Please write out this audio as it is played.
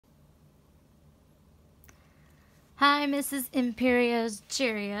Hi, Mrs. Imperio's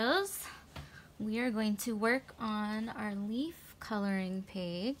Cheerios. We are going to work on our leaf coloring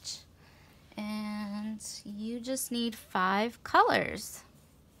page, and you just need 5 colors.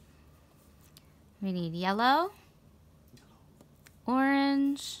 We need yellow,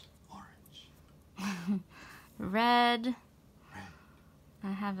 orange, red.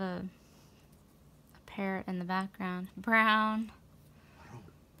 I have a parrot in the background. Brown,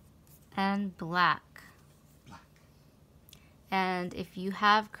 and black. And if you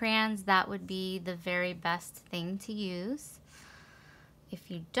have crayons, that would be the very best thing to use.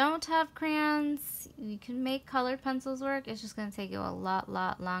 If you don't have crayons, you can make colored pencils work. It's just going to take you a lot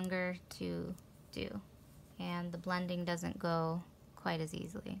longer to do. And the blending doesn't go quite as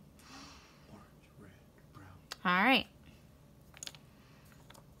easily. Orange, red, brown. All right.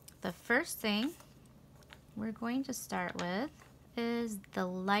 The first thing we're going to start with is the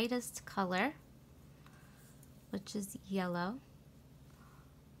lightest color, which is yellow.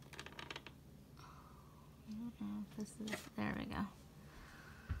 I don't know if this is, there we go.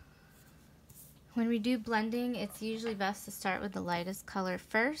 When we do blending, it's usually best to start with the lightest color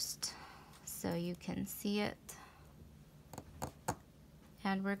first so you can see it.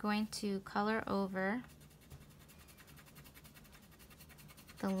 And we're going to color over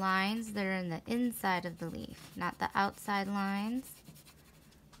the lines that are in the inside of the leaf, not the outside lines,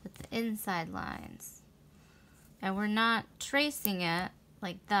 but the inside lines. And we're not tracing it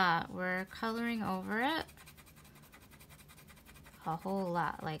like that. We're coloring over it a whole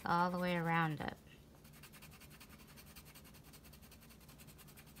lot, like all the way around it.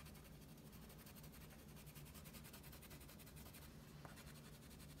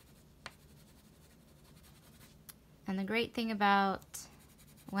 And the great thing about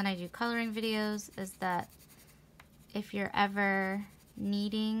when I do coloring videos is that if you're ever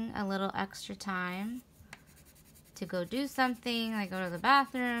needing a little extra time to go do something, like go to the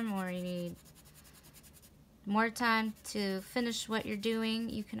bathroom, or you need more time to finish what you're doing,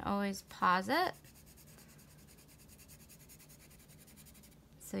 you can always pause it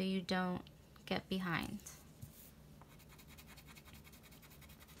so you don't get behind.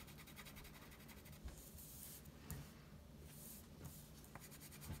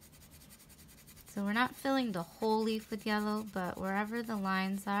 So we're not filling the whole leaf with yellow, but wherever the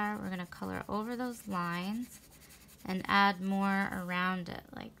lines are, we're going to color over those lines and add more around it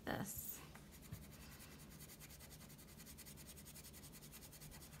like this.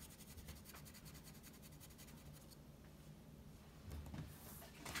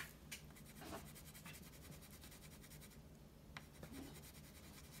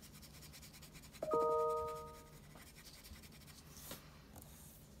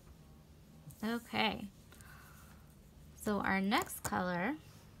 Okay, so our next color,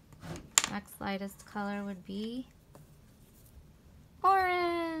 next lightest color would be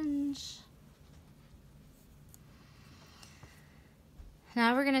orange.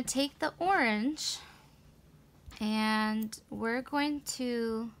 Now we're going to take the orange and we're going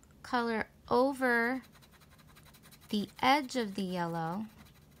to color over the edge of the yellow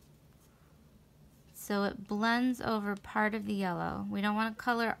so it blends over part of the yellow. We don't want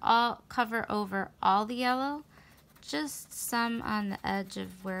to cover over all the yellow, just some on the edge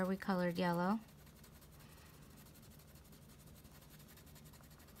of where we colored yellow.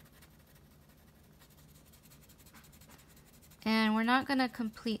 And we're not going to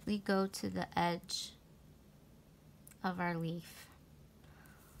completely go to the edge of our leaf.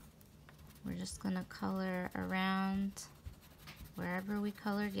 We're just going to color around wherever we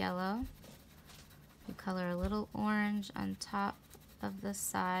colored yellow. We color a little orange on top of the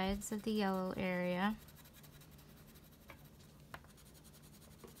sides of the yellow area.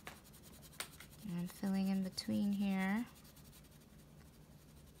 And filling in between here.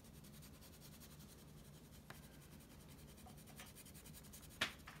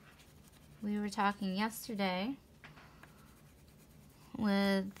 We were talking yesterday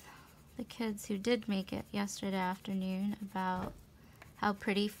with the kids who did make it yesterday afternoon about how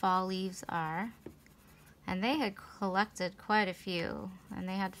pretty fall leaves are. And they had collected quite a few, and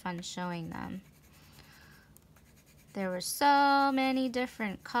they had fun showing them. There were so many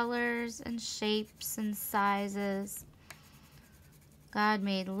different colors and shapes and sizes. God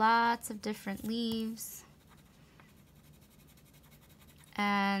made lots of different leaves.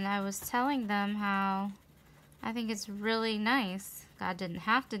 And I was telling them how I think it's really nice. God didn't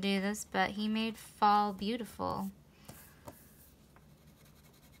have to do this, but He made fall beautiful.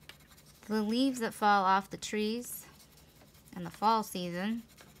 The leaves that fall off the trees in the fall season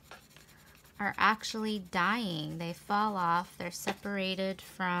are actually dying. They fall off, they're separated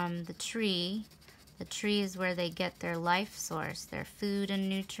from the tree, The tree is where they get their life source, their food and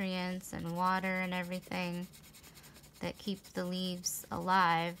nutrients and water and everything that keep the leaves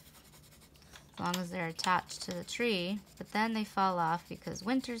alive as long as they're attached to the tree. But then they fall off because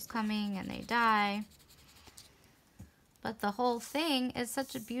winter's coming and they die. But the whole thing is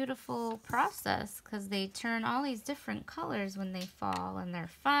such a beautiful process because they turn all these different colors when they fall, and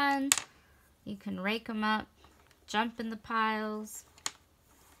they're fun. You can rake them up, jump in the piles.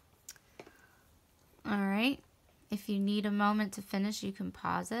 All right, if you need a moment to finish, you can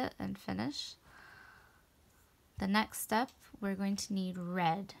pause it and finish. The next step, we're going to need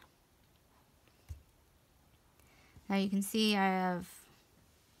red. Now you can see I have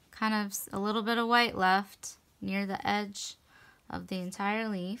kind of a little bit of white left near the edge of the entire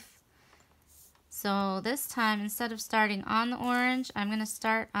leaf. So this time, instead of starting on the orange, I'm going to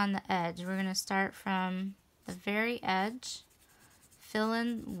start on the edge. We're going to start from the very edge, fill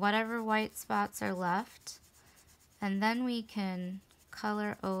in whatever white spots are left, and then we can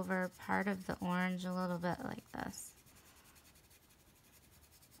color over part of the orange a little bit like this.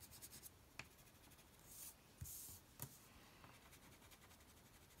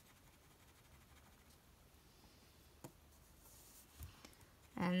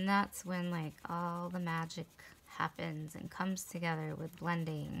 And that's when like all the magic happens and comes together with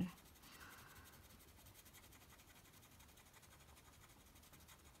blending.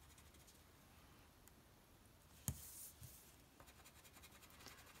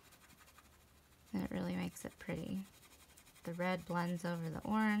 And it really makes it pretty. The red blends over the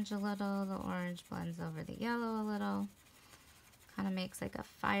orange a little, the orange blends over the yellow a little. Kind of makes like a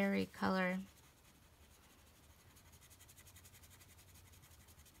fiery color.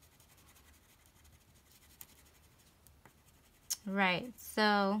 Right,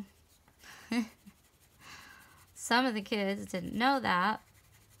 so some of the kids didn't know that,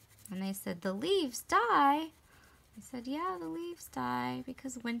 and they said, the leaves die. I said, yeah, the leaves die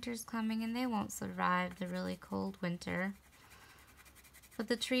because winter's coming and they won't survive the really cold winter. But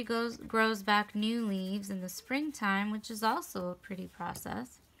the tree grows back new leaves in the springtime, which is also a pretty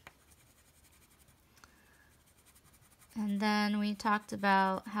process. And then we talked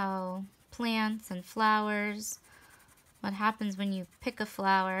about how plants and flowers, what happens when you pick a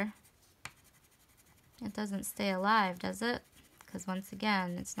flower, it doesn't stay alive, does it? Because once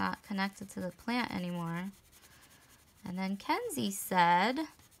again, it's not connected to the plant anymore. And then Kenzie said,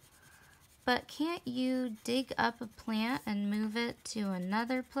 but can't you dig up a plant and move it to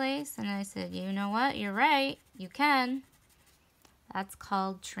another place? And I said, you know what? You're right. You can. That's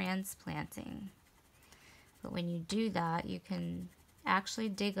called transplanting. But when you do that, you can actually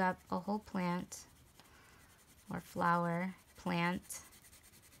dig up a whole plant or flower plant.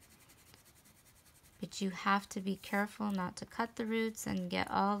 But you have to be careful not to cut the roots and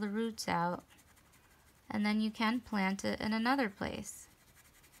get all the roots out. And then you can plant it in another place.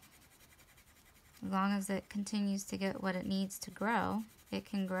 As long as it continues to get what it needs to grow, it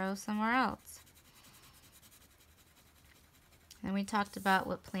can grow somewhere else. And we talked about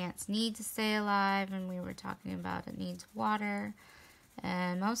what plants need to stay alive, and we were talking about it needs water,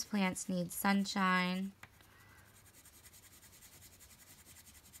 and most plants need sunshine.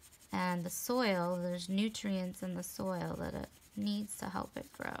 And the soil, there's nutrients in the soil that it needs to help it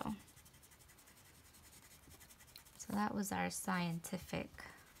grow. So that was our scientific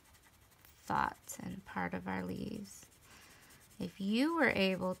thought and part of our leaves. If you were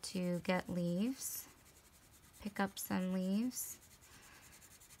able to get leaves, pick up some leaves,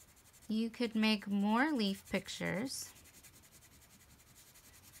 you could make more leaf pictures.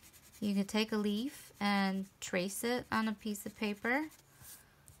 You could take a leaf and trace it on a piece of paper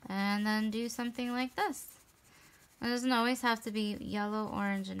and then do something like this. It doesn't always have to be yellow,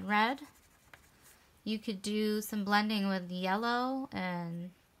 orange, and red. You could do some blending with yellow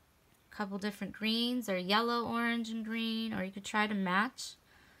and a couple different greens, or yellow, orange, and green, or you could try to match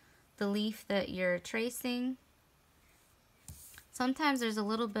the leaf that you're tracing. Sometimes there's a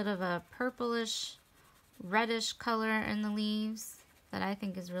little bit of a purplish, reddish color in the leaves that I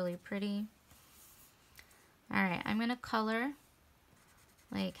think is really pretty. Alright, I'm going to color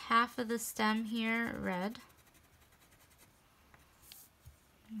like half of the stem here red.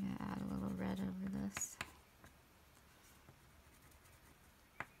 I'm going to add a little red over this.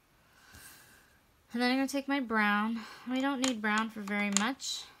 And then I'm going to take my brown. We don't need brown for very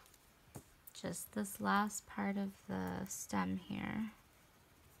much. Just this last part of the stem here.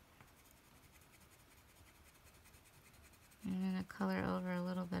 I'm going to color over a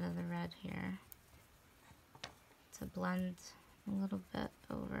little bit of the red here to blend a little bit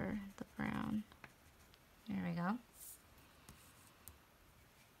over the brown. There we go.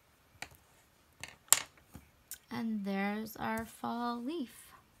 And there's our fall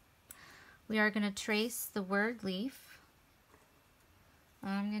leaf. We are going to trace the word leaf.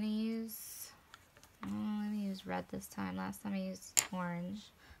 I'm going to use, let me use red this time. Last time I used orange.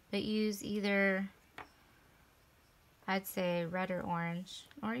 But use either, I'd say red or orange.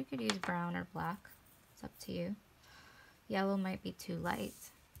 Or you could use brown or black. It's up to you. Yellow might be too light.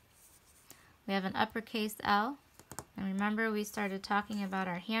 We have an uppercase L. And remember, we started talking about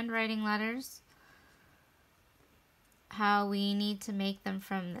our handwriting letters. How we need to make them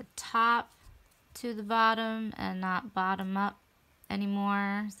from the top to the bottom and not bottom up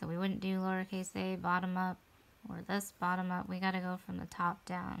anymore. So we wouldn't do lowercase a bottom up or this bottom up. We got to go from the top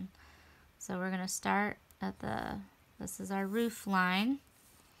down. So we're going to start at this is our roof line,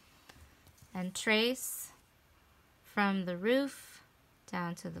 and trace from the roof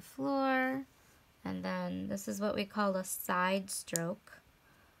down to the floor. And then this is what we call a side stroke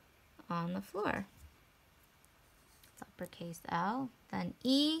on the floor. Uppercase L. Then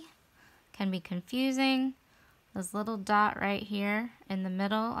E can be confusing. This little dot right here in the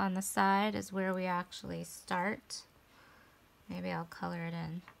middle on the side is where we actually start. Maybe I'll color it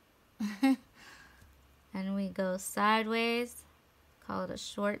in. And we go sideways, call it a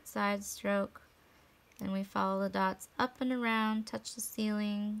short side stroke. Then we follow the dots up and around, touch the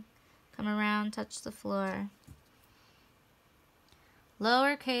ceiling, come around, touch the floor.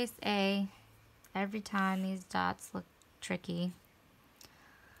 Lowercase a, every time these dots look tricky.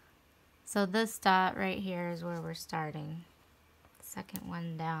 So this dot right here is where we're starting. Second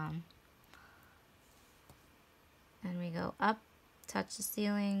one down. And we go up, touch the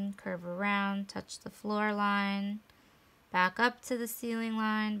ceiling, curve around, touch the floor line, back up to the ceiling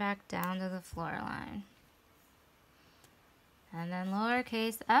line, back down to the floor line. And then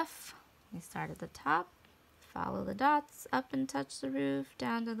lowercase f, we start at the top, follow the dots, up and touch the roof,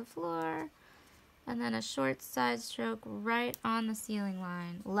 down to the floor, and then a short side stroke right on the ceiling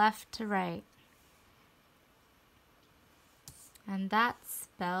line, left to right. And that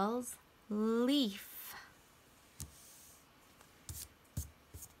spells leaf.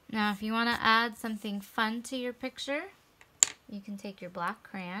 Now if you want to add something fun to your picture, you can take your black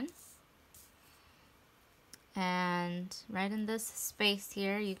crayon and right in this space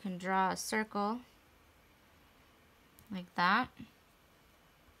here you can draw a circle like that.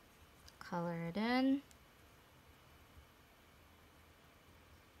 Color it in.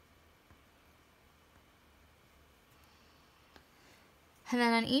 And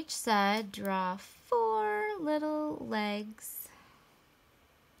then on each side, draw 4 little legs.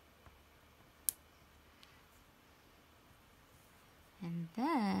 And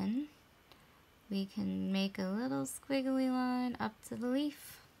then we can make a little squiggly line up to the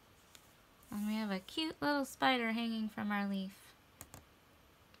leaf. And we have a cute little spider hanging from our leaf.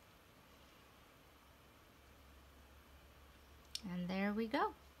 And there we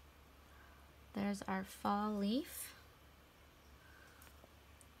go. There's our fall leaf.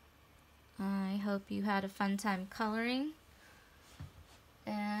 I hope you had a fun time coloring.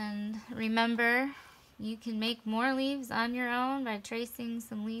 And remember, you can make more leaves on your own by tracing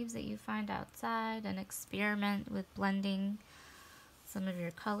some leaves that you find outside and experiment with blending some of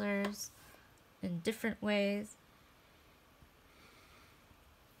your colors in different ways.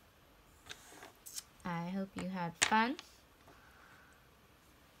 I hope you had fun.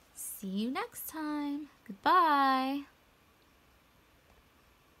 See you next time. Goodbye.